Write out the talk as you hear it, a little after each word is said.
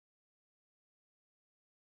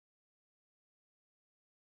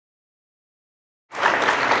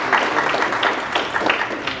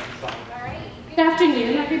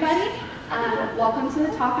afternoon, everybody. Welcome to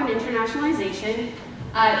the talk on internationalization.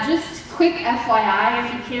 Just quick FYI,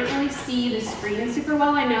 if you can't really see the screen super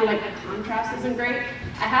well, I know like the contrast isn't great.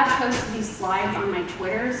 I have posted these slides on my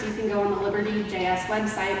Twitter, so you can go on the LibertyJS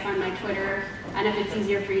website, find my Twitter, and if it's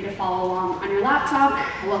easier for you to follow along on your laptop,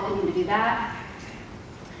 I welcome you to do that.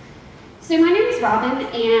 So my name is Robin,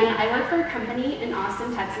 and I work for a company in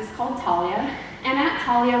Austin, Texas called Talia. And at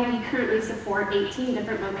Talia, we currently support 18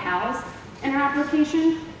 different locales in our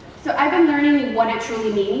application. So I've been learning what it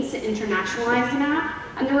truly means to internationalize an app,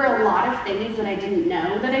 and there were a lot of things that I didn't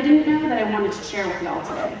know that I wanted to share with y'all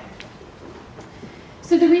today.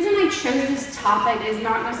 So the reason I chose this topic is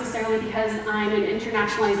not necessarily because I'm an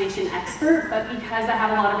internationalization expert, but because I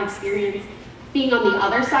have a lot of experience being on the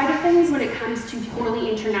other side of things when it comes to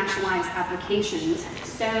poorly internationalized applications.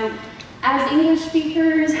 So as English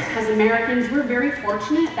speakers, as Americans, we're very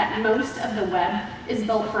fortunate that most of the web is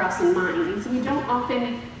built for us in mind. And so we don't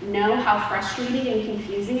often know how frustrating and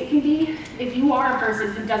confusing it can be if you are a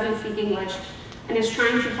person who doesn't speak English and is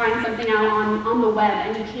trying to find something out on the web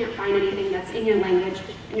and you can't find anything that's in your language,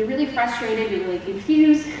 and you're really frustrated, you're really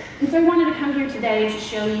confused. And so I wanted to come here today to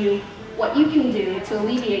show you what you can do to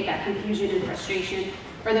alleviate that confusion and frustration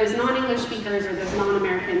for those non-English speakers or those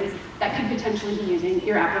non-Americans that could potentially be using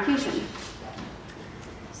your application.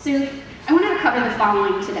 So I wanted to cover the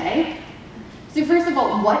following today. So first of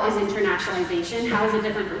all, what is internationalization? How is it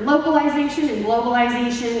different from localization and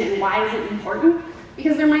globalization, and why is it important?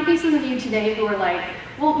 Because there might be some of you today who are like,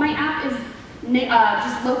 well, my app is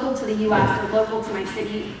just local to the US or local to my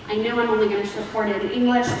city. I know I'm only going to support it in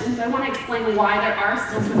English, and so I want to explain why there are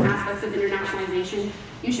still some aspects of internationalization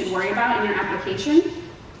you should worry about in your application.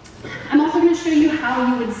 I'm also going to show you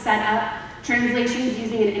how you would set up translations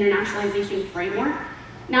using an internationalization framework.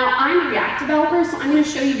 Now, I'm a React developer, so I'm going to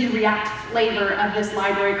show you the React flavor of this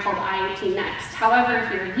library called IoT-Next. However,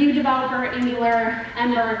 if you're a Vue developer, Angular,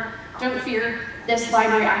 Ember, don't fear, this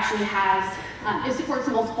library actually has, it supports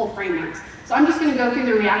multiple frameworks. So I'm just going to go through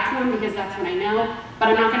the React one because that's what I know, but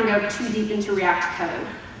I'm not going to go too deep into React code.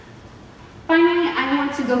 Finally, I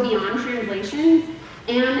want to go beyond translations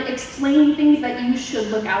and explain things that you should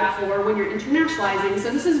look out for when you're internationalizing.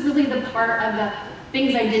 So this is really the part of the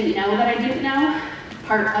things I didn't know that I didn't know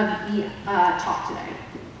part of the talk today.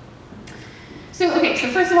 So, okay, so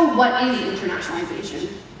first of all, what is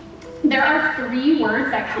internationalization? There are three words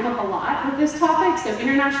that come up a lot with this topic, so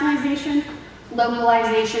internationalization,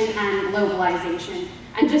 localization, and globalization.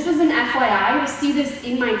 And just as an FYI, you'll see this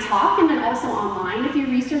in my talk and then also online. If you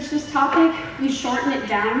research this topic, we shorten it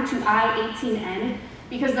down to I-18N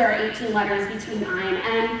because there are 18 letters between I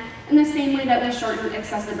and N, in the same way that we shorten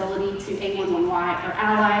accessibility to A11Y or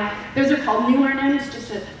ally. Those are called numeronyms,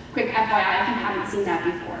 just a quick FYI if you haven't seen that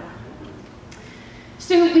before.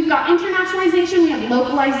 So we've got internationalization, we have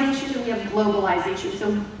localization, and we have globalization.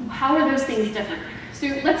 So how are those things different? So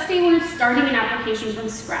let's say we're starting an application from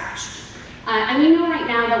scratch. And we know right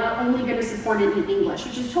now that we're only going to support it in English,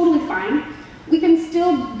 which is totally fine. We can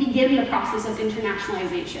still begin the process of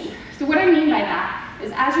internationalization. So what I mean by that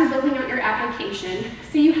is as you're building out your application,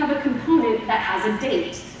 say you have a component that has a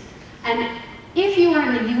date. And if you are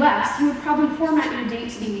in the US, you would probably format your date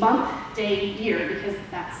to be month, day, year, because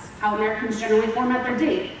that's how Americans generally format their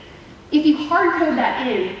date. If you hard code that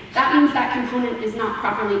in, that means that component is not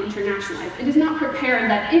properly internationalized. It is not prepared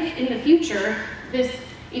that if in the future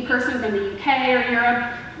a person from the UK or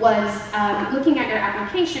Europe was looking at your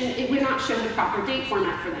application, it would not show the proper date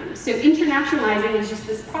format for them. So internationalizing is just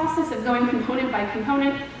this process of going component by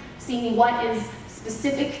component, seeing what is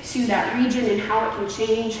specific to that region and how it can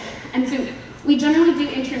change. And so we generally do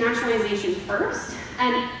internationalization first,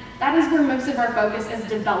 and that is where most of our focus as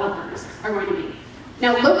developers are going to be.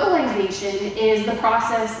 Now, localization is the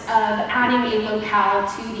process of adding a locale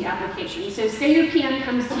to the application. So say your PM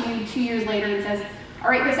comes to you 2 years later and says, all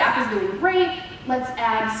right, this app is doing great, let's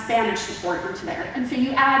add Spanish support into there. And so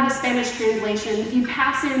you add the Spanish translations, you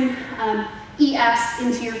pass in ES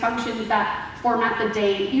into your functions that format the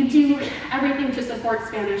date, you do everything to support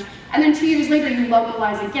Spanish, and then 2 years later you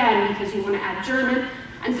localize again because you want to add German.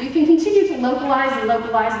 And so you can continue to localize and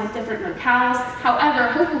localize with different locales.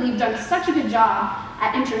 However, hopefully you've done such a good job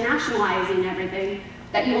at internationalizing everything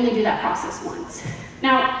that you only do that process once.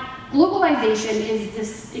 Now, globalization is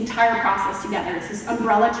this entire process together. It's this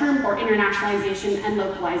umbrella term for internationalization and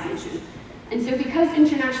localization. And so because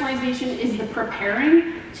internationalization is the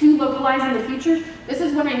preparing to localize in the future, this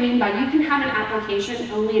is what I mean by you can have an application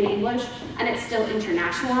only in English and it's still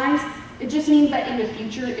internationalized. It just means that in the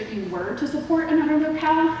future, if you were to support another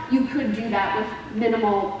locale, you could do that with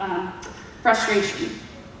minimal frustration.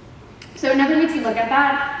 So another way to look at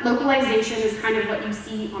that, localization is kind of what you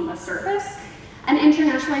see on the surface, and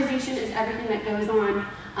internationalization is everything that goes on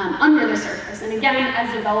under the surface. And again,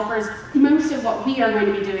 as developers, most of what we are going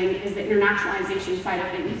to be doing is the internationalization side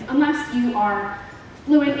of things, unless you are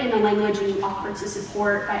fluent in a language and you offer to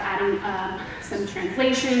support by adding some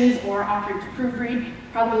translations or offering to proofread.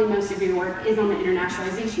 Probably most of your work is on the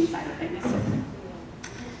internationalization side of things.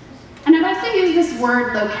 And I've also used this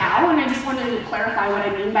word locale, and I just wanted to clarify what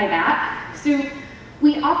I mean by that. So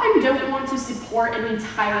we often don't want to support an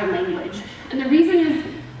entire language. And the reason is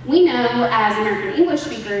we know as American English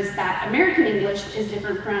speakers that American English is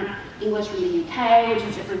different from English from the UK, which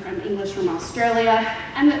is different from English from Australia.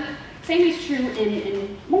 And the same is true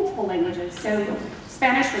in multiple languages. So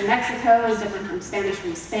Spanish from Mexico is different from Spanish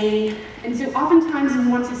from Spain. And so oftentimes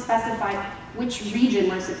we want to specify which region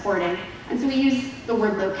we're supporting. And so we use the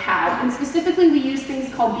word locale. And specifically we use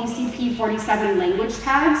things called BCP 47 language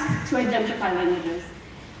tags to identify languages.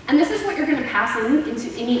 And this is what you're going to pass into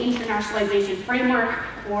any internationalization framework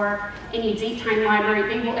or any datetime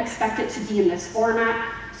library. They will expect it to be in this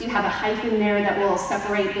format. So you have a hyphen there that will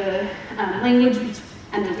separate the language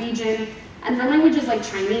and the region. And for languages like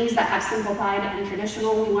Chinese that have simplified and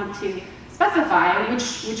traditional, we want to specify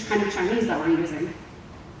which kind of Chinese that we're using.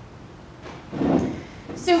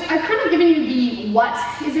 So I've kind of given you the what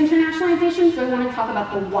is internationalization, so I want to talk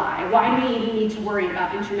about the why. Why do we even need to worry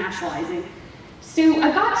about internationalizing? So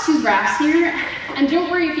I've got two graphs here, and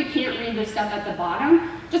don't worry if you can't read the stuff at the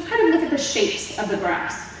bottom. Just kind of look at the shapes of the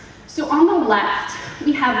graphs. So on the left,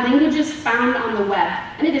 we have languages found on the web,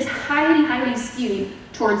 and it is highly, highly skewed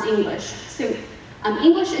towards English. So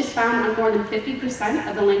English is found on more than 50%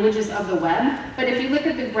 of the languages of the web, but if you look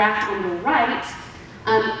at the graph on the right,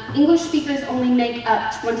 English speakers only make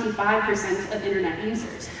up 25% of internet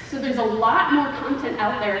users. So there's a lot more content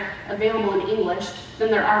out there available in English than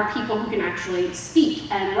there are people who can actually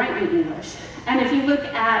speak and write in English. And if you look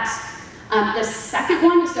at the second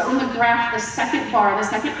one, so on the graph, the second bar, the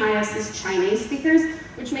second highest is Chinese speakers,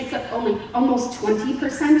 which makes up only almost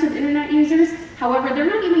 20% of internet users. However, they're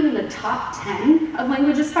not even in the top 10 of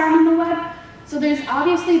languages found on the web. So there's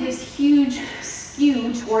obviously this huge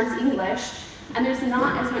skew towards English, and there's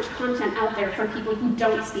not as much content out there for people who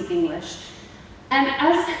don't speak English. And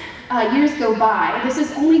as years go by, this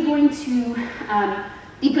is only going to,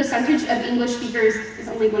 the percentage of English speakers is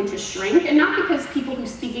only going to shrink, and not because people who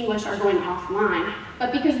speak English are going offline,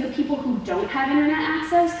 but because the people who don't have internet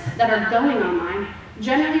access that are going online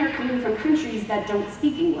generally are coming from countries that don't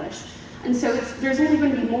speak English. And so there's only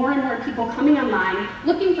going to be more and more people coming online,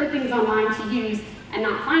 looking for things online to use, and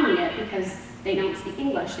not finding it because they don't speak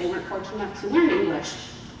English. They weren't fortunate enough to learn English.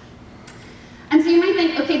 And so you might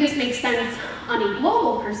think, okay, this makes sense on a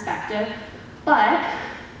global perspective, but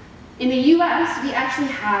in the US, we actually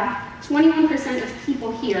have 21% of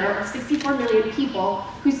people here, or 64 million people,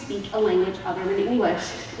 who speak a language other than English.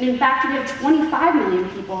 And in fact, we have 25 million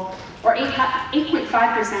people, or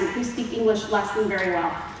 8.5%, who speak English less than very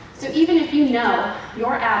well. So even if you know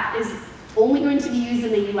your app is only going to be used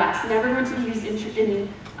in the US, never going to be used in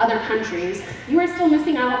other countries, you are still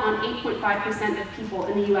missing out on 8.5% of people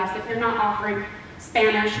in the US if you're not offering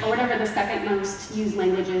Spanish or whatever the second most used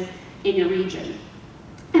language is in your region.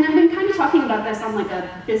 And I've been kind of talking about this on like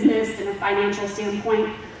a business and a financial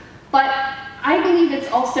standpoint, but I believe it's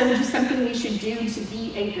also just something we should do to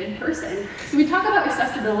be a good person. So we talk about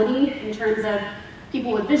accessibility in terms of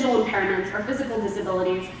people with visual impairments or physical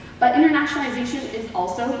disabilities, but internationalization is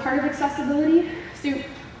also part of accessibility. So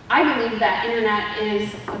I believe that internet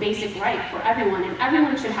is a basic right for everyone, and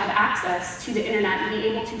everyone should have access to the internet and be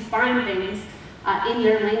able to find things in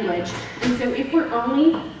their language. And so if we're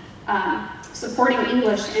only supporting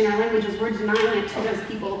English in our languages, we're denying it to those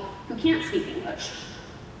people who can't speak English.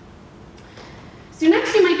 So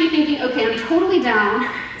next you might be thinking, okay, I'm totally down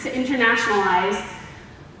to internationalize,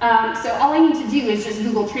 so all I need to do is just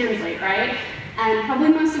Google Translate, right? And probably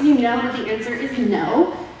most of you know that the answer is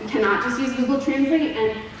no. We cannot just use Google Translate.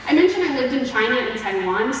 And I mentioned I lived in China and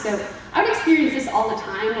Taiwan, so I would experience this all the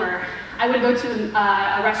time where I would go to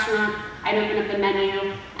a restaurant, I'd open up the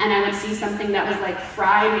menu, and I would see something that was like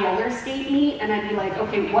fried roller skate meat, and I'd be like,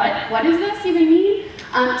 okay, what does this even mean?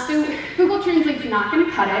 So Google Translate's not going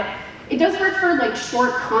to cut it. It does work for like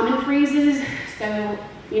short common phrases, so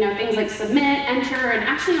things like submit, enter, and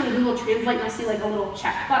actually on Google Translate you'll see like a little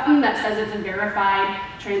check button that says it's a verified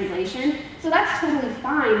translation. So that's totally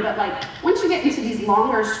fine, but like once you get into these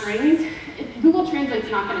longer strings, Google Translate's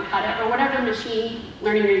not going to cut it, or whatever machine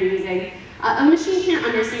learning you're using. A machine can't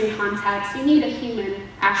understand context. You need a human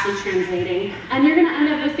actually translating, and you're going to end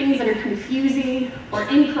up with things that are confusing or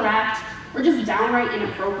incorrect or just downright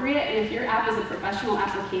inappropriate. And if your app is a professional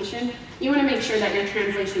application, you want to make sure that your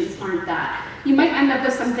translations aren't that. You might end up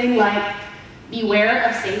with something like, beware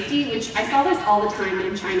of safety, which I saw this all the time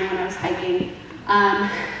in China when I was hiking.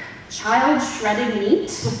 Child shredded meat.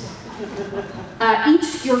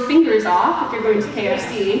 Eat your fingers off if you're going to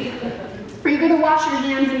KFC. Or you go to wash your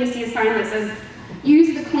hands and you see a sign that says,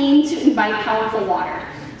 use the clean to invite powerful water.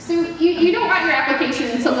 So you don't want your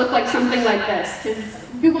application to look like something like this, because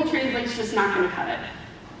Google Translate's just not going to cut it.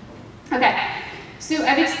 Okay, so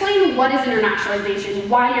I've explained what is internationalization,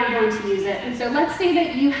 why you're going to use it. And so let's say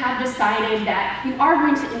that you have decided that you are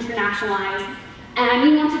going to internationalize, and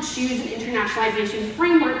you want to choose an internationalization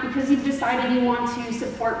framework because you've decided you want to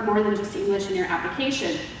support more than just English in your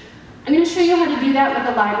application. I'm going to show you how to do that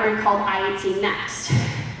with a library called IAT Next.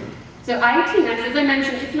 So IAT Next, as I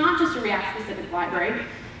mentioned, it's not just a React-specific library.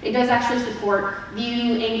 It does actually support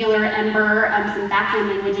Vue, Angular, Ember, some backend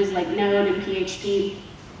languages like Node and PHP.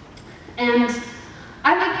 And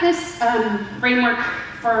I like this framework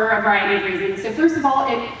for a variety of reasons. So first of all,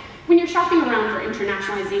 when you're shopping around for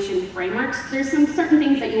internationalization frameworks, there's some certain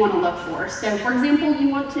things that you want to look for. So for example, you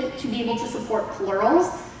want it to be able to support plurals,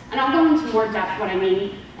 and I'll go into more depth what I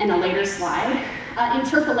mean in a later slide.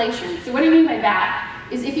 Interpolation. So what I mean by that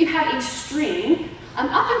is if you have a string,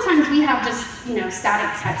 oftentimes we have just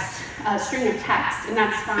static text, string of text, and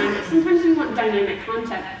that's fine, but sometimes we want dynamic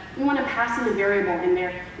content. We want to pass in a variable in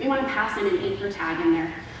there. We want to pass in an anchor tag in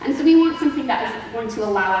there. And so we want something that is going to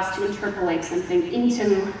allow us to interpolate something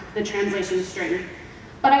into the translation string.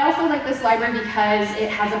 But I also like this library because it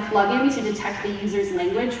has a plugin to detect the user's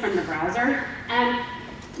language from the browser. And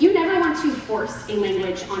you never want to force a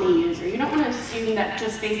language on a user. You don't want to assume that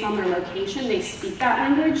just based on their location, they speak that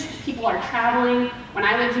language. People are traveling. When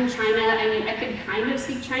I lived in China, I could kind of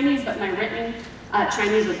speak Chinese, but my written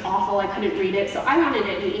Chinese was awful. I couldn't read it, so I wanted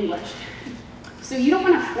it in English. So you don't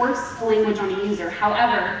want to force a language on a user.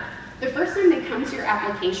 However, the first time they come to your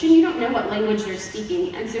application, you don't know what language they're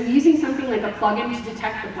speaking. And so using something like a plugin to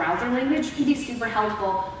detect the browser language can be super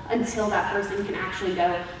helpful until that person can actually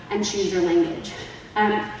go and choose their language.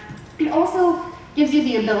 It also gives you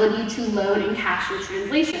the ability to load and cache your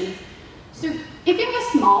translations. So if you have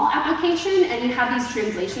a small application and you have these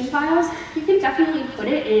translation files, you can definitely put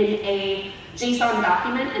it in a JSON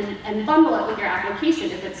document and bundle it with your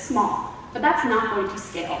application if it's small. But that's not going to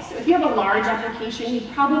scale. So if you have a large application, you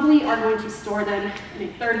probably are going to store them in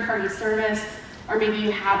a third-party service, or maybe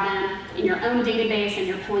you have them in your own database and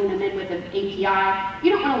you're pulling them in with an API.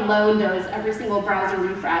 You don't want to load those every single browser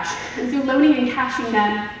refresh. And so loading and caching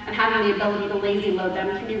them and having the ability to lazy load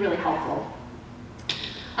them can be really helpful.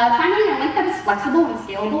 Finally, I like that it's flexible and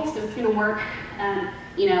scalable, so it's going to work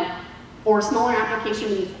for smaller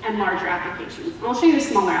applications and larger applications. And I'll show you a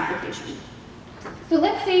smaller application. So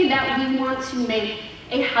let's say that we want to make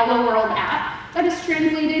a Hello World app that is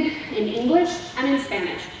translated in English and in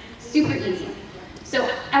Spanish. Super easy. So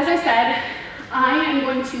as I said, I am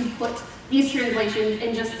going to put these translations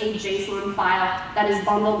in just a JSON file that is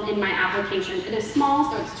bundled in my application. It is small,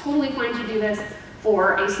 so it's totally fine to do this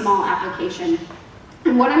for a small application.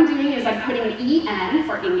 And what I'm doing is I'm putting EN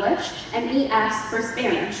for English and ES for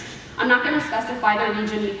Spanish. I'm not going to specify the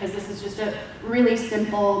region because this is just a really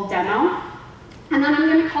simple demo. And then I'm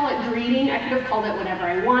going to call it greeting. I could have called it whatever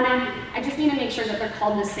I wanted. I just need to make sure that they're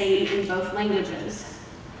called the same in both languages.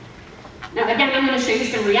 Now again, I'm going to show you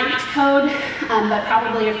some React code, but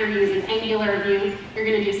probably if you're using Angular or Vue, you're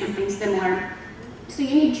going to do something similar. So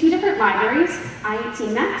you need two different libraries,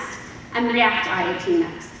 IAT Next and React IAT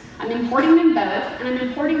Next. I'm importing them both, and I'm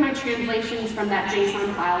importing my translations from that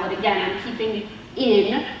JSON file that again, I'm keeping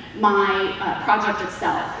in my project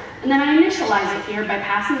itself. And then I initialize it here by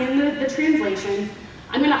passing in the translations.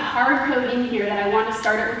 I'm going to hard code in here that I want to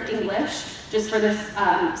start it with English, just for the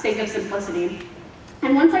sake of simplicity.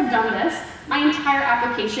 And once I've done this, my entire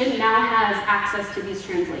application now has access to these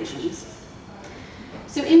translations.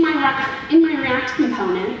 So in my React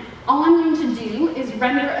component, all I'm going to do is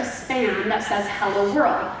render a span that says hello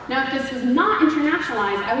world. Now if this was not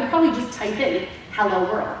internationalized, I would probably just type in hello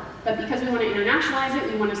world. But because we want to internationalize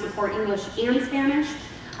it, we want to support English and Spanish,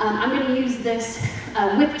 I'm going to use this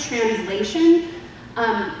with translation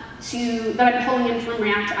that I'm pulling in from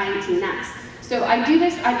React IAT Next. So I do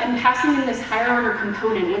this, I'm passing in this higher order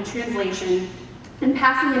component with translation and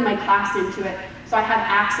passing in my class into it, so I have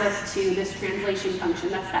access to this translation function.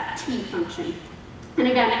 That's that T function. And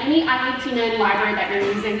again, any IATN library that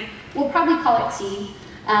you're using, we'll probably call it T.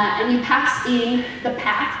 And you pass in the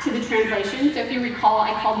path to the translation. So if you recall,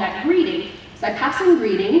 I called that greeting. So I pass in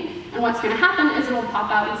greeting, and what's going to happen is it'll pop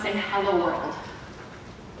out and say hello world.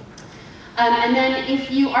 And then if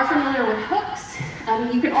you are familiar with hooks,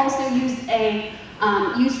 you can also use a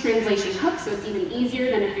use translation hook, so it's even easier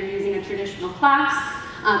than if you're using a traditional class.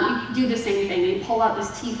 You do the same thing. You pull out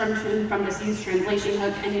this T function from this use translation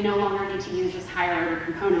hook, and you no longer need to use this higher order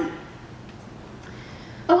component.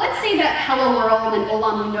 But let's say that hello world and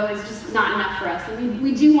hola mundo is just not enough for us, and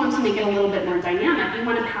we do want to make it a little bit more dynamic. We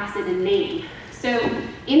want to pass it a name. So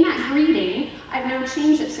in that greeting, I've now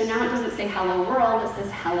changed it, so now it doesn't say hello world, it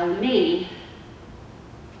says hello name.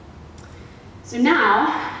 So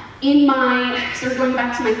now, sort of going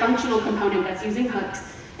back to my functional component that's using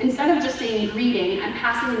hooks, instead of just saying greeting, I'm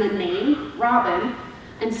passing in the name, Robin,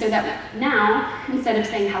 and so that now, instead of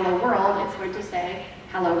saying hello world, it's going to say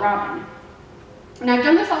hello Robin. And I've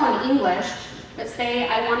done this all in English, but say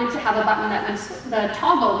I wanted to have a button that would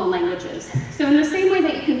toggle the languages. So in the same way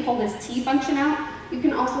that you can pull this T function out, you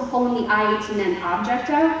can also pull in the I18N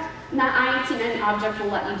object out, and that I18N object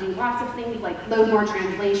will let you do lots of things like load more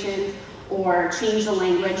translations, or change the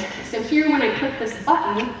language. So here when I click this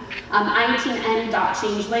button,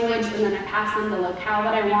 I18N.change language, and then I pass in the locale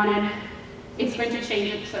that I wanted, it's going to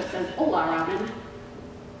change it so it says hola Robin.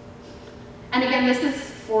 And again, this is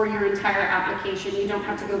for your entire application. You don't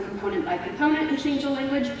have to go component by component and change the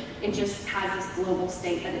language. It just has this global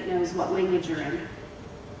state that it knows what language you're in.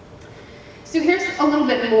 So here's a little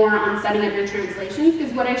bit more on setting up your translations,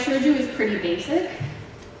 because what I showed you is pretty basic.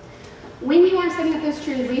 When you are setting up those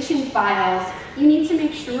translation files, you need to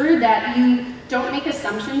make sure that you don't make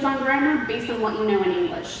assumptions on grammar based on what you know in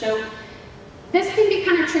English. So this can be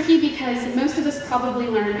kind of tricky because most of us probably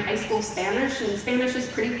learned high school Spanish, and Spanish is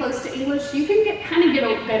pretty close to English. You can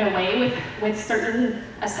get away with certain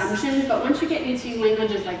assumptions, but once you get into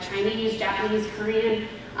languages like Chinese, Japanese, Korean,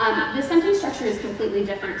 the sentence structure is completely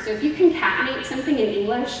different. So if you concatenate something in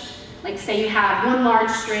English, like say you have one large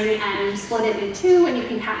string and you split it in two and you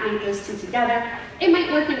concatenate those two together, it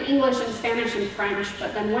might work in English and Spanish and French,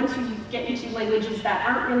 but then once you get into languages that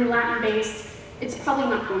aren't really Latin-based, it's probably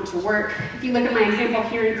not going to work. If you look at my example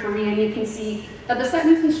here in Korean, you can see that the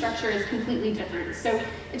sentence structure is completely different. So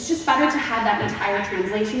it's just better to have that entire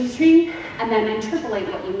translation stream and then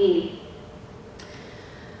interpolate what you need.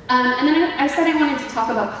 And then I said I wanted to talk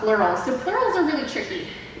about plurals. So plurals are really tricky.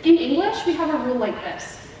 In English, we have a rule like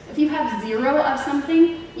this. If you have 0 of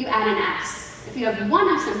something, you add an S. If you have 1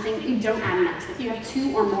 of something, you don't add an S. If you have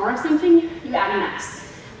 2 or more of something, you add an S.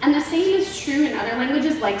 And the same is true in other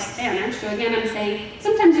languages like Spanish. So again, I'm saying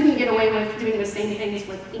sometimes you can get away with doing the same things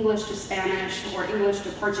with English to Spanish or English to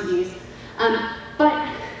Portuguese.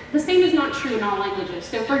 But the same is not true in all languages.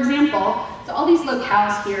 So for example, so all these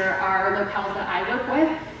locales here are locales that I work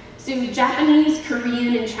with. So Japanese,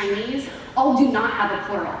 Korean, and Chinese all do not have a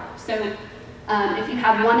plural. So if you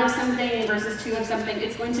have 1 of something versus 2 of something,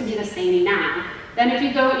 it's going to be the same noun. Then if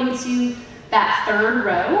you go into that third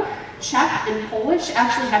row, Czech and Polish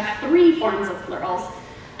actually have 3 forms of plurals.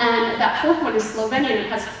 And that 4th one is Slovenian. It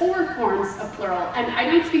has 4 forms of plural. And I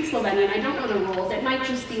don't speak Slovenian. I don't know the rules. It might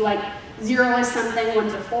just be like 0 is something, 1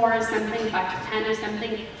 to 4 is something, 5 to 10 is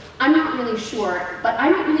something. I'm not really sure. But I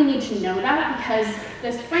don't really need to know that because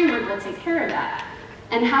this framework will take care of that.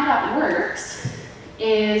 And how that works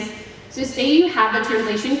is, so say you have the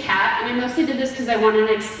translation cat, and I mostly did this because I wanted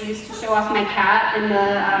an excuse to show off my cat in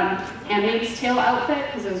the Handmaid's Tale outfit,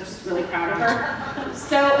 because I was just really proud of her.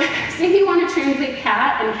 So say you want to translate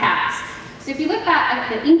cat and cats. So if you look back at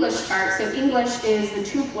the English chart, so English is the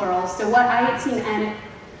true plural, so what I18N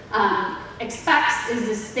expects is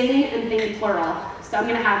this thing and thing plural. So I'm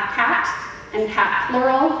going to have cat and cat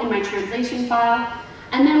plural in my translation file.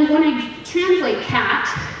 And then when I translate cat,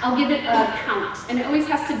 I'll give it a count. And it always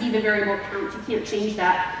has to be the variable count. You can't change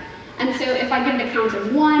that. And so if I give it a count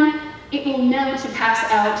of 1, it will know to pass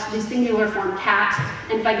out the singular form cat.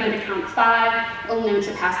 And if I give it a count 5, it will know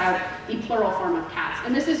to pass out the plural form of cats.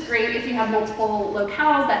 And this is great if you have multiple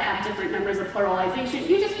locales that have different numbers of pluralization.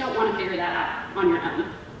 You just don't want to figure that out on your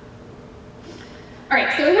own. All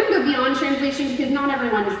right, so I want to go beyond translation because not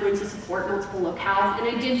everyone is going to support multiple locales, and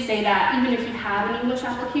I did say that even if you have an English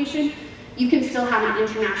application, you can still have an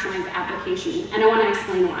internationalized application, and I want to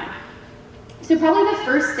explain why. So probably the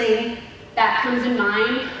first thing that comes in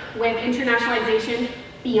mind with internationalization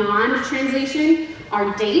beyond translation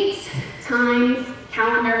are dates, times,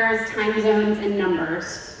 calendars, time zones, and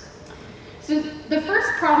numbers. So the first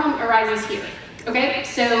problem arises here. Okay,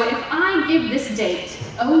 so if I give this date,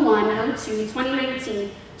 01/02/2019,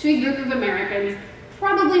 to a group of Americans,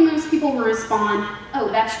 probably most people will respond, oh,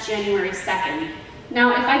 that's January 2nd.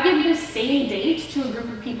 Now, if I give this same date to a group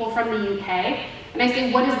of people from the UK, and I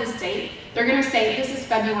say, what is this date? They're going to say, this is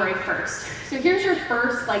February 1st. So here's your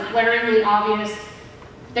first, like, glaringly obvious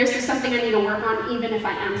there's just something I need to work on even if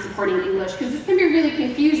I am supporting English, because this can be really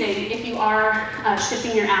confusing if you are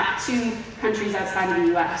shipping your app to countries outside of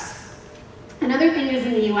the US. Another thing is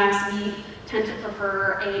in the US, we tend to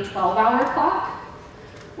prefer a 12-hour clock,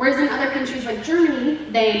 whereas in other countries like Germany,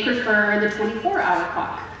 they prefer the 24-hour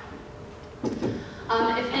clock.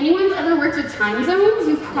 If anyone's ever worked with time zones,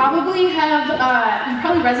 you probably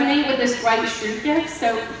resonate with this right shriek gift.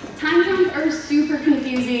 So time zones are super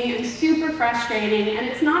confusing and super frustrating, and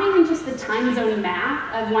it's not even just the time zone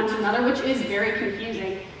math of one to another, which is very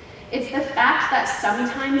confusing. It's the fact that some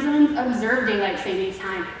time zones observe daylight savings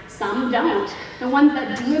time, some don't. The ones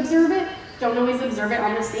that do observe it don't always observe it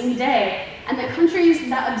on the same day. And the countries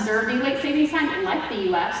that observe daylight savings time, like the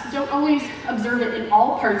US, don't always observe it in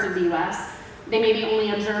all parts of the US. They maybe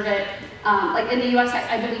only observe it, like in the US,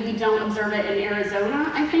 I believe we don't observe it in Arizona,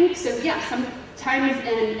 I think. So yeah, sometimes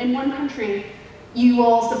in one country, you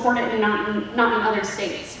will support it and not in other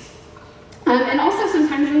states. And also some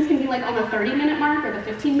time zones can be like on the 30-minute mark or the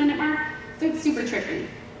 15-minute mark, so it's super tricky.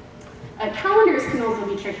 Calendars can also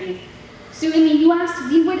be tricky. So in the US,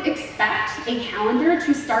 we would expect a calendar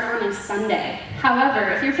to start on a Sunday.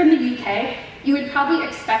 However, if you're from the UK, you would probably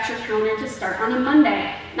expect your calendar to start on a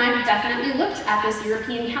Monday. And I've definitely looked at this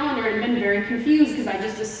European calendar and been very confused because I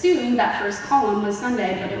just assumed that first column was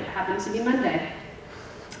Sunday, but it happened to be Monday.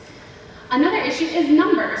 Another issue is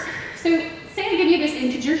numbers. So say I give you this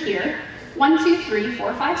integer here,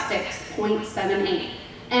 123,456.78.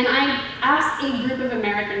 And I asked a group of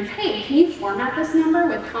Americans, hey, can you format this number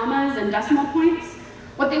with commas and decimal points?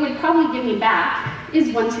 What they would probably give me back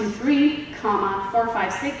is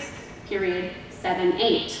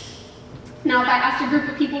 123,456.78. Now, if I asked a group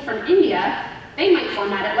of people from India, they might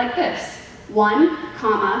format it like this: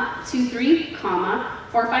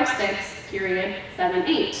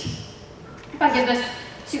 1,23,456.78. If I give this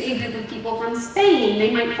to a group of people from Spain, they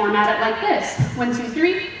might format it like this: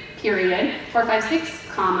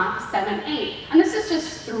 123,456.78. And this is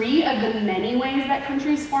just 3 of the many ways that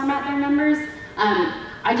countries format their numbers.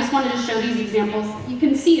 I just wanted to show these examples. You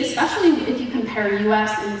can see, especially if you compare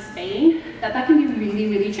US and Spain, that can be really,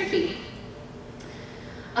 really tricky.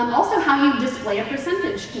 Also, how you display a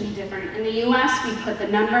percentage can be different. In the US, we put the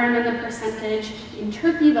number and then the percentage. In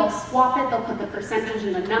Turkey, they'll swap it. They'll put the percentage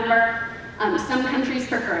and the number. Some countries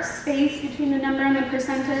prefer a space between the number and the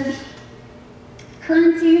percentage.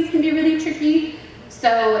 Currencies can be really tricky.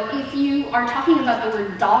 So if you are talking about the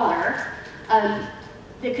word dollar,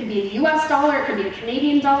 it could be a US dollar, it could be a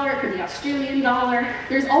Canadian dollar, it could be Australian dollar.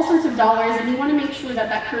 There's all sorts of dollars, and you want to make sure that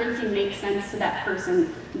that currency makes sense to that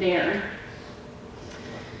person there.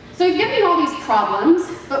 So we've given you all these problems,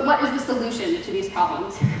 but what is the solution to these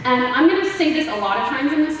problems? And I'm going to say this a lot of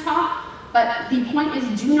times in this talk, but the point is,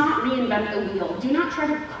 do not reinvent the wheel. Do not try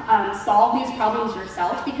to solve these problems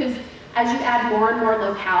yourself, because as you add more and more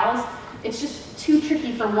locales, it's just too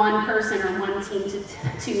tricky for one person or one team to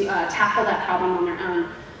tackle that problem on their own.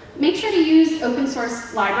 Make sure to use open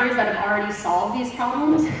source libraries that have already solved these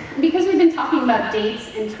problems. And because we've been talking about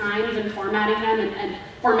dates and times and formatting them and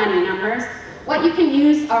formatting numbers, what you can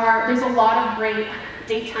use are, there's a lot of great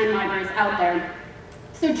date-time libraries out there.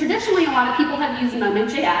 So traditionally, a lot of people have used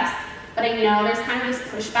moment.js, but I know there's kind of this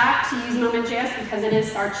pushback to use moment.js because it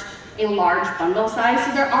is such a large bundle size.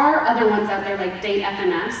 So there are other ones out there like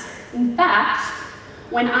datefms. In fact,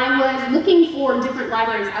 when I was looking for different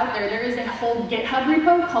libraries out there, there is a whole GitHub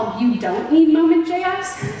repo called You Don't Need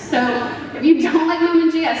Moment.js. So if you don't like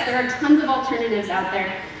Moment.js, there are tons of alternatives out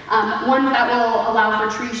there. Ones that will allow for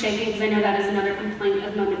tree shaking, because I know that is another complaint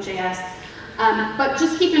of Moment.js. But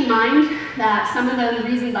just keep in mind that some of the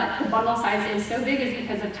reasons that the bundle size is so big is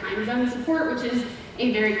because of time zone support, which is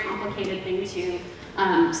a very complicated thing to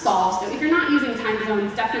solve. So if you're not using time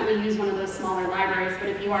zones, definitely use one of those smaller libraries, but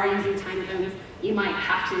if you are using time zones, you might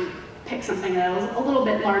have to pick something that was a little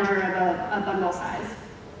bit larger of a bundle size.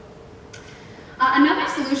 Another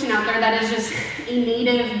solution out there that is just a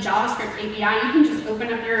native JavaScript API, you can just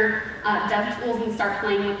open up your dev tools and start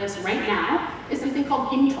playing with this right now, is something called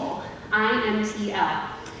INTL, I-N-T-L.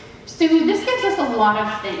 So this gives us a lot of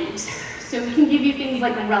things. So we can give you things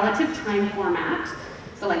like a relative time format,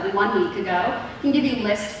 so like 1 week ago. It can give you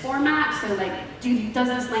list format, so like, does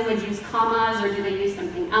this language use commas or do they use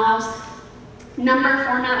something else? Number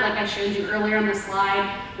format, like I showed you earlier on the slide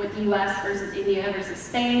with US versus India versus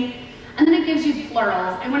Spain. And then it gives you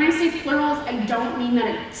plurals. And when I say plurals, I don't mean that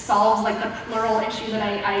it solves like the plural issue that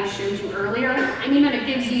I showed you earlier. I mean that it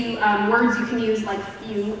gives you words you can use like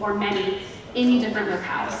few or many in different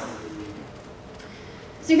locales.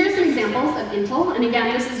 So here's some examples of INTL. And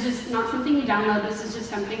again, this is just not something you download. This is just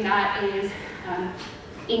something that is a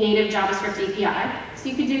native JavaScript API. So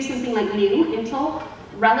you could do something like new, intil,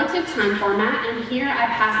 relative time format, and here I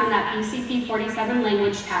pass in that BCP47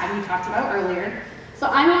 language tag we talked about earlier. So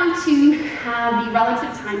I want to have the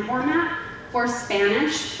relative time format for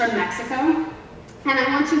Spanish from Mexico, and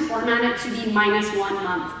I want to format it to be -1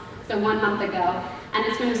 month, so 1 month ago, and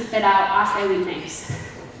it's going to spit out hace un mes.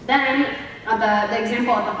 Then, the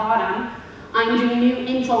example at the bottom, I'm doing new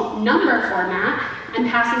intil number format. I'm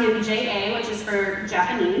passing in JA, which is for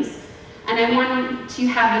Japanese, and I want to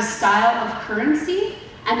have the style of currency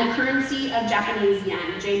and the currency of Japanese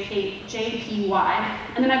yen, JPY.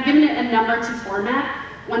 And then I've given it a number to format,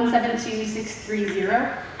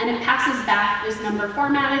 172630, and it passes back this number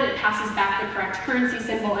formatted, it passes back the correct currency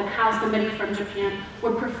symbol and how somebody from Japan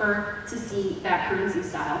would prefer to see that currency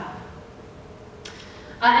style.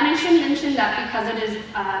 And I should mention that because it is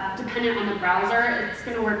dependent on the browser, it's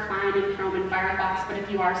going to work fine in Chrome and Firefox, but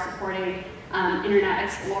if you are supporting Internet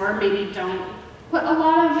Explorer, maybe don't put a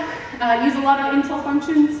lot of, use a lot of intil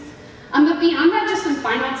functions. But beyond that, just some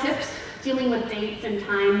final tips dealing with dates and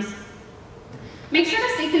times. Make sure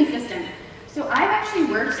to stay consistent. So I've actually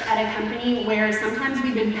worked at a company where sometimes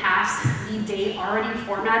we've been passed the date already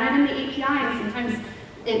formatted in the API, and sometimes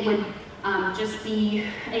it would just be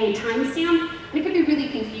a timestamp, and it could be really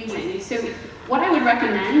confusing. So what I would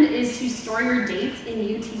recommend is to store your dates in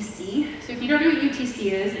UTC. So if you don't know what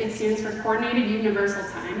UTC is, it stands for Coordinated Universal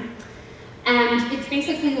Time. And it's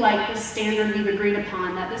basically like the standard we've agreed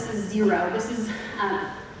upon, that this is 0. This is,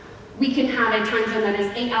 we can have a time zone that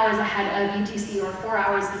is 8 hours ahead of UTC or 4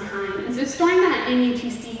 hours behind. And so storing that in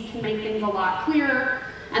UTC can make things a lot clearer.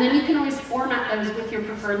 And then you can always format those with your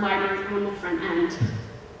preferred library on the front end.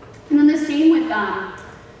 And then the same with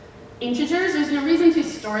integers. There's no reason to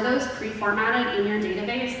store those pre-formatted in your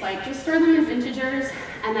database. Like, just store them as integers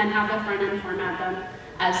and then have the front end format them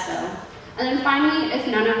as so. And then finally, if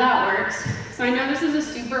none of that works, so I know this is a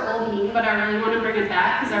super old meme, but I really want to bring it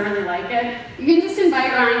back because I really like it. You can just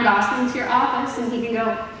invite Ryan Gosling to your office and he can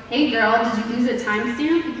go, hey girl, did you lose a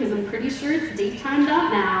timestamp? Because I'm pretty sure it's date timed up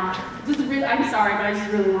now. I'm sorry, but I just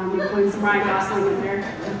really want to be putting some Ryan Gosling in there.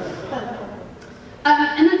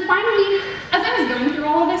 And then finally, as I was going through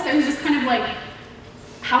all of this, I was just kind of like,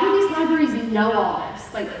 how do these libraries know all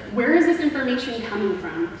this? Like, where is this information coming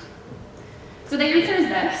from? So the answer is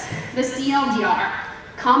this, the CLDR,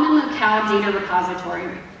 Common Locale Data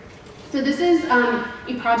Repository. So this is a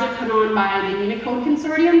project put on by the Unicode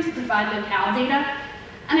Consortium to provide locale data.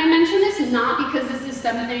 And I mention this not because this is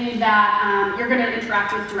something that you're going to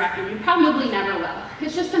interact with directly. You probably never will.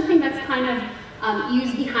 It's just something that's kind of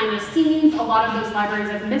used behind the scenes. A lot of those libraries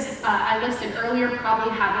I listed earlier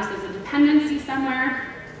probably have this as a dependency somewhere.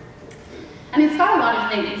 And it's got a lot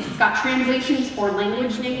of things. It's got translations for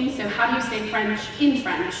language names, so how do you say French in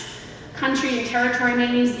French? Country and territory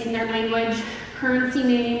names in their language, currency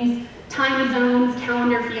names, time zones,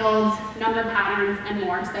 calendar fields, number patterns, and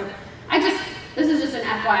more. So this is just an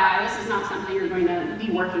FYI. This is not something you're going to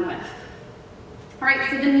be working with. All right,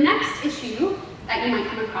 so the next issue that you might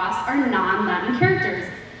come across are non-Latin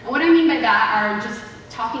characters. And what I mean by that are just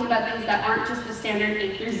talking about things that aren't just the standard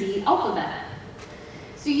A through Z alphabet.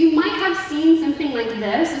 So you might have seen something like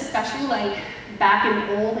this, especially like back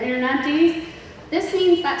in old internet days. This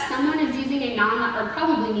means that someone is using a non-Latin, or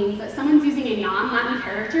probably means that someone's using a non-Latin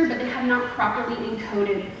character, but they have not properly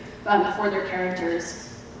encoded for their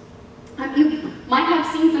characters. You might have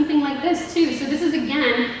seen something like this too. So this is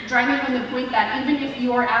again driving home the point that even if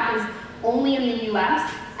your app is only in the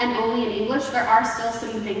US and only in English, there are still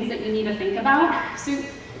some things that you need to think about. So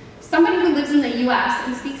somebody who lives in the US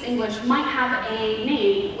and speaks English might have a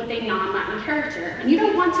name with a non-Latin character. And you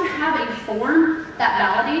don't want to have a form that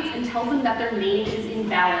validates and tells them that their name is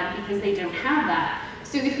invalid because they don't have that.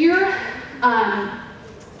 So if you're,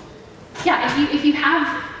 if you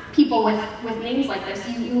have people with names like this,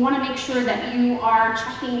 you want to make sure that you are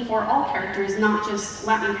checking for all characters, not just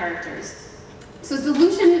Latin characters. So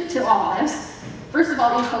solution to all this, first of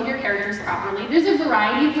all, encode your characters properly. There's a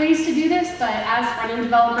variety of ways to do this, but as front-end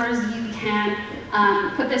developers, you can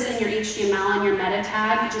put this in your HTML and your meta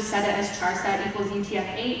tag. Just set it as charset equals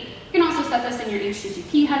UTF-8. You can also set this in your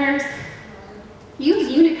HTTP headers.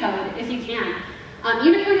 Use Unicode if you can.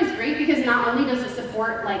 Unicode is great because not only does it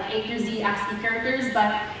support like A through Z ASCII characters,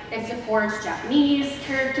 but it supports Japanese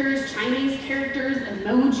characters, Chinese characters,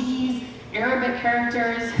 emojis, Arabic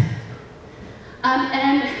characters.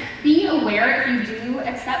 And be aware, if you do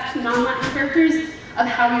accept non-Latin characters, of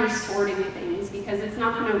how you're sorting things, because it's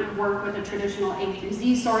not going to work with a traditional A through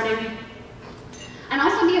Z sorting. And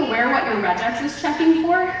also be aware what your regex is checking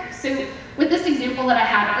for. So with this example that I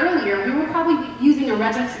had earlier, we were probably using a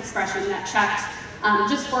regex expression that checked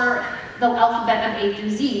just for the alphabet of A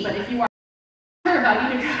through Z, but if you are sure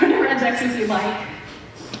about, you can go to regex if you'd like.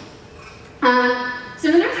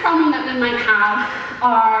 So the next problem that we might have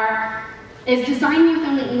is designing with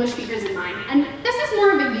only English speakers in mind. And this is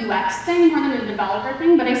more of a UX thing more than a developer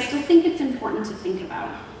thing, but I still think it's important to think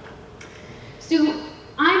about. So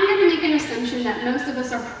I'm here to make an assumption that most of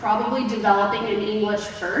us are probably developing in English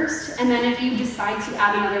first, and then if you decide to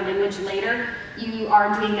add another language later, you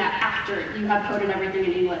are doing that after you have coded everything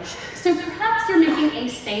in English. So perhaps you're making a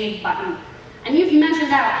save button, and you've measured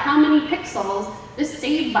out how many pixels this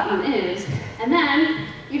save button is, and then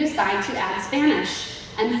you decide to add Spanish.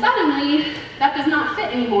 And suddenly, that does not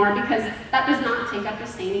fit anymore because that does not take up the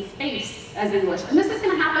same space as English. And this is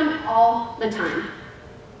going to happen all the time.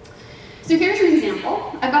 So here's an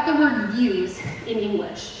example. I've got the word views in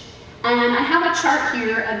English. And I have a chart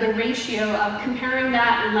here of the ratio of comparing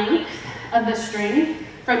that length of the string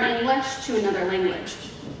from English to another language.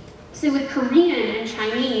 So with Korean and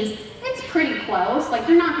Chinese, it's pretty close. Like,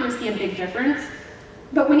 you're not going to see a big difference.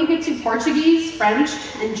 But when you get to Portuguese, French,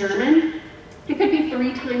 and German, it could be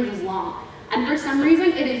 3 times as long. And for some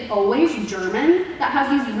reason, it is always German that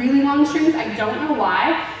has these really long strings. I don't know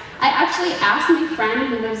why. I actually asked my friend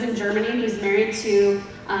who lives in Germany, who's married to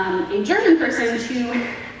a German person, to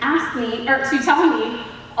ask me, or to tell me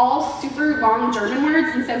all super long German words,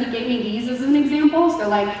 and so he gave me these as an example. So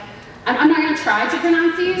like, I'm not going to try to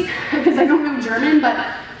pronounce these because I don't know German, but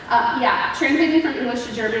yeah, translating from English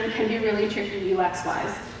to German can be really tricky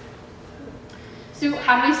UX-wise. So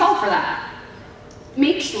how do we solve for that?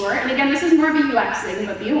 Make sure, and again, this is more of a UX thing,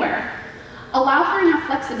 but be aware, allow for enough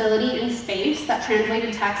flexibility and space that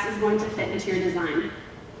translated text is going to fit into your design.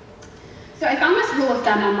 So I found this rule of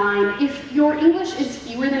thumb online. If your English is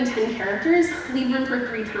fewer than 10 characters, leave room for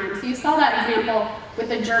 3 times. So you saw that example with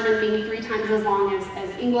the German being 3 times as long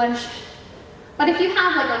as English. But if you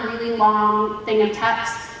have like a really long thing of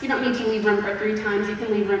text, you don't need to leave room for 3 times. You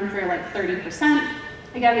can leave room for like 30%.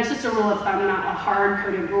 Again, it's just a rule of thumb, not a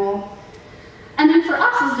hard-coded rule. And then for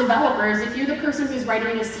us as developers, if you're the person who's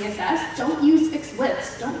writing a CSS, don't use fixed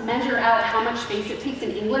widths. Don't measure out how much space it takes in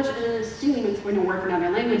English and then assume it's going to work in other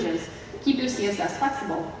languages. Keep your CSS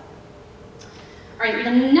flexible. All right,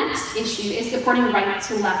 the next issue is supporting right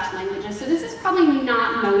to left languages. So this is probably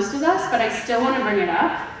not most of us, but I still want to bring it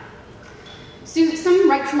up. So some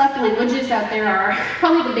right to left languages out there are,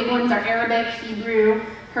 probably the big ones are Arabic, Hebrew,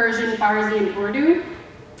 Persian, Farsi, and Urdu.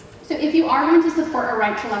 So if you are going to support a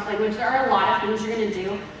right to left language, there are a lot of things you're going to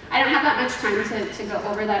do. I don't have that much time to go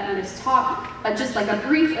over that in this talk, but just like a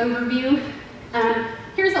brief overview.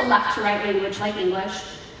 Here's a left to right language like English.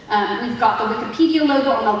 We've got the Wikipedia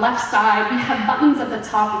logo on the left side. We have buttons at the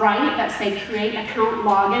top right that say create account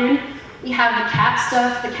login. We have the cat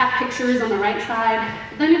stuff, the cat pictures on the right side.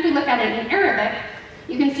 Then if we look at it in Arabic,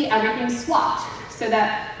 you can see everything's swapped. So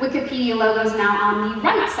that Wikipedia logo is now on the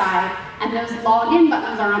right side, and those login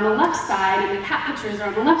buttons are on the left side, and the cat pictures are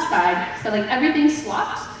on the left side. So like everything's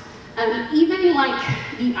swapped. Even like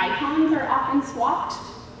the icons are often swapped.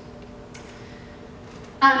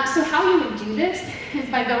 So how you would do this is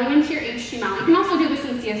by going into your HTML. You can also do this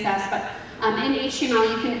in CSS, but in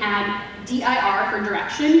HTML you can add dir for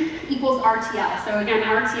direction equals RTL. So again,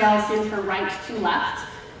 RTL stands for right to left.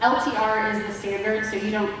 LTR is the standard, so you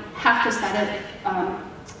don't have to set it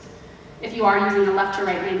if you are using the left to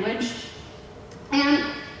right language. And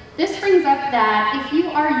this brings up that if you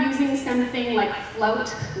are using something like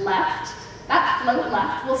float left, that float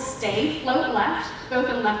left will stay float left, both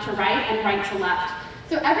in left to right and right to left.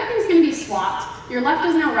 So everything's going to be swapped. Your left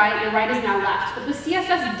is now right, your right is now left, but the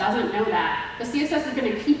CSS doesn't know that. The CSS is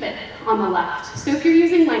going to keep it on the left. So if you're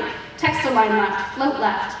using like text align left, float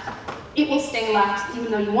left, it will stay left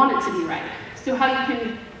even though you want it to be right. So how you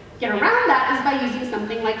can get around that is by using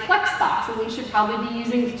something like Flexbox, and we should probably be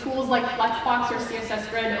using tools like Flexbox or CSS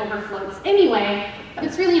Grid over floats anyway, but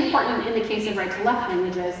it's really important in the case of right to left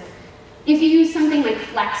languages. If you use something like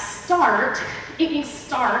Flex Start, it will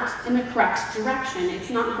start in the correct direction. It's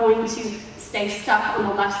not going to stay stuck on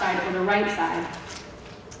the left side or the right side.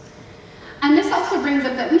 And this also brings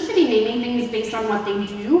up that we should be naming things based on what they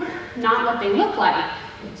do, not what they look like.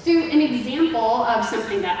 So an example of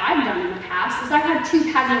something that I've done in the past is I had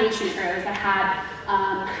 2 pagination arrows. I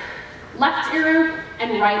had left arrow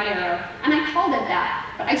and right arrow, and I called it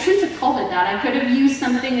that. But I shouldn't have called it that. I could have used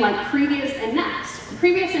something like previous and next.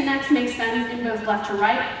 Previous and next makes sense in both left to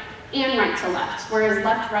right and right to left, whereas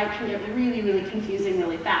left-right can get really, really confusing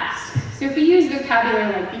really fast. So if you use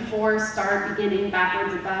vocabulary like before, start, beginning,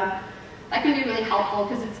 backwards, above, that can be really helpful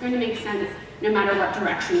because it's going to make sense no matter what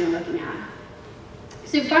direction you're looking at.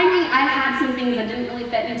 So finally, I had some things that didn't really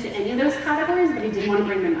fit into any of those categories, but I did want to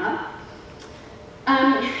bring them up.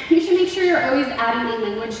 You should make sure you're always adding a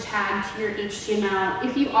language tag to your HTML.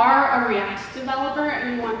 If you are a React developer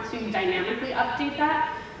and you want to dynamically update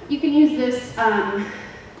that, you can use this,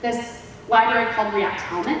 this library called React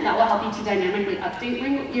Helmet that will help you to dynamically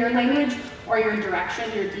update your language or your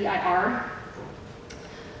direction, your dir.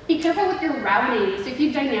 Be careful with your routing. So if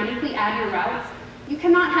you dynamically add your routes, you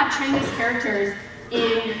cannot have Chinese characters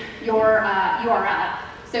in your URL.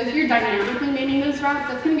 So if you're dynamically naming those routes,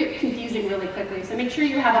 that's going to get confusing really quickly. So make sure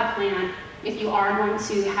you have a plan if you are going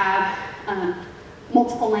to have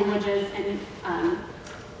multiple languages and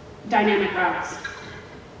dynamic routes.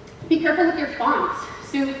 Be careful with your fonts.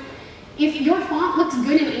 So if your font looks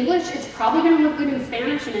good in English, it's probably going to look good in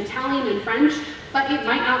Spanish and Italian and French, but it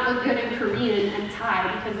might not look good in Korean and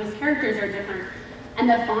Thai because those characters are different. And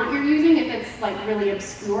the font you're using, if it's like really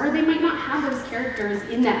obscure, they might not have those characters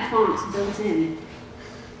in that font built in.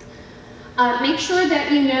 Make sure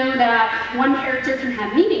that you know that one character can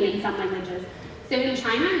have meaning in some languages. So in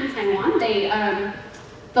China and Taiwan,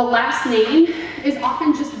 the last name is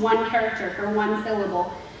often just one character for one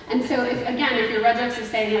syllable. And so if your regex is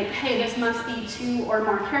saying like, hey, this must be 2 or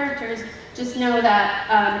more characters, just know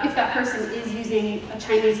that if that person is using a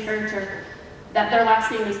Chinese character, that their last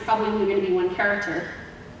name is probably only going to be 1 character.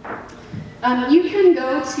 You can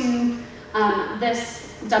go to this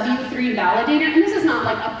W3 validator, and this is not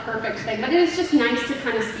like a perfect thing, but it is just nice to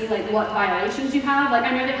kind of see like what violations you have. Like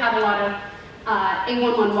I know they have a lot of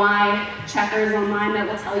A11Y checkers online that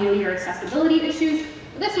will tell you your accessibility issues.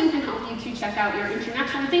 But this one can help you to check out your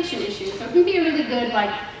internationalization issues. So it can be a really good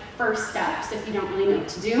like first steps if you don't really know what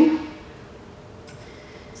to do.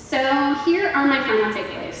 So here are my final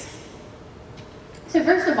takeaways. So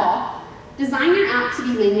first of all, design your app to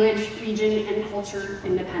be language, region, and culture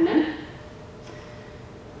independent.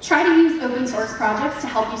 Try to use open source projects to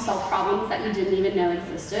help you solve problems that you didn't even know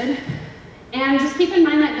existed. And just keep in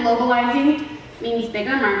mind that globalizing means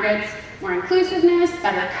bigger markets, more inclusiveness,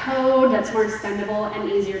 better code that's more extendable and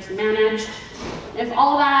easier to manage. If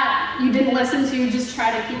all that you didn't listen to, just try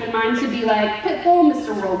to keep in mind to be like Pitbull,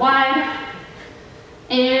 Mr. Worldwide.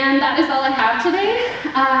 And that is all I have today.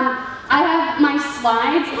 I have my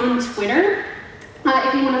slides on Twitter,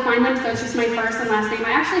 if you want to find them, so it's just my first and last name.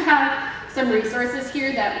 I actually have some resources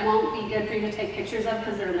here that won't be good for you to take pictures of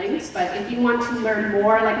because they're links, but if you want to learn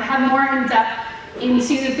more, like have more in depth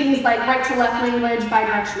into things like right-to-left language,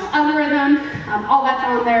 bidirectional algorithm, all that's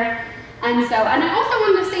on there. And I also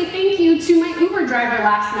wanted to say thank you to my Uber driver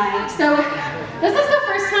last night. So this is the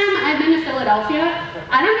first time I've been to Philadelphia.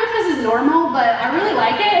 I don't know if this is normal, but I really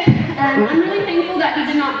like it. And I'm really thankful that he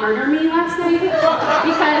did not murder me last night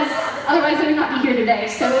because otherwise I would not be here today.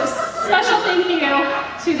 So special thank you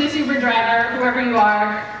to this Uber driver, whoever you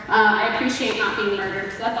are. I appreciate not being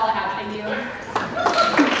murdered. So that's all I have. Thank you.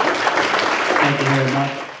 Thank you very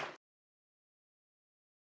much.